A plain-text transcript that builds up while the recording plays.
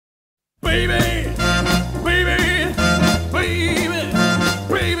Baby, baby, baby,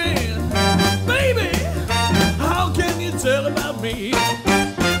 baby, baby, how can you tell about me?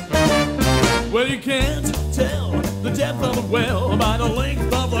 Well, you can't tell the depth of the well by the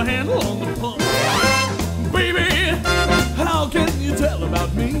length of the handle on the pump. Baby, how can you tell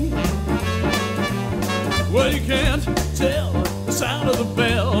about me? Well, you can't tell the sound of the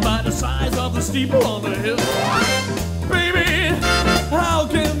bell by the size of the steeple on the hill. Baby, how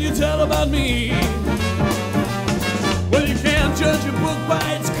can you tell about me? Well, you can't judge a book by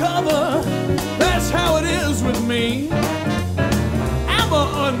its cover. That's how it is with me. I'm an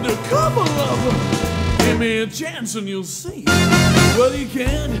undercover lover. Give me a chance and you'll see. Well, you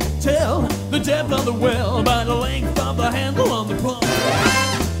can't tell the depth of the well by the length of the handle on the pump.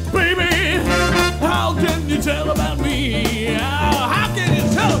 Baby, how can you tell about me? How can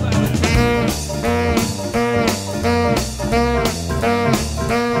you tell about me?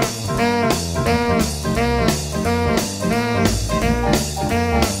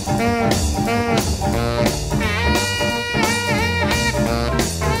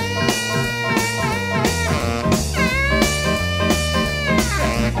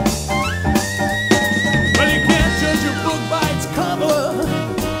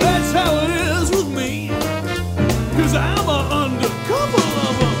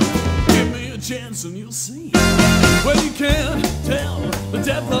 And you'll see. Well, you can't tell the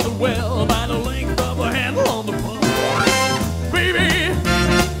depth of the well by the length of the handle on the pump. Baby,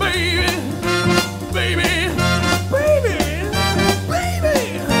 baby, baby, baby,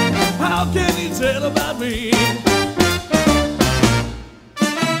 baby, how can you tell about me?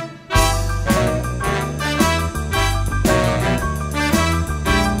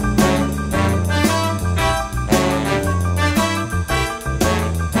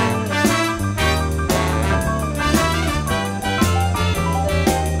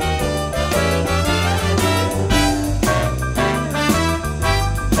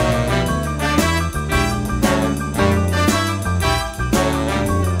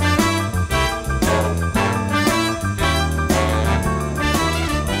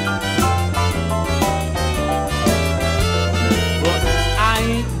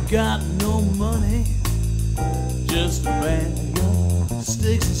 Got no money, just a bag of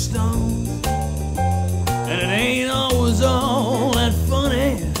sticks and stones, and it ain't always all that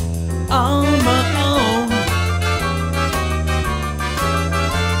funny.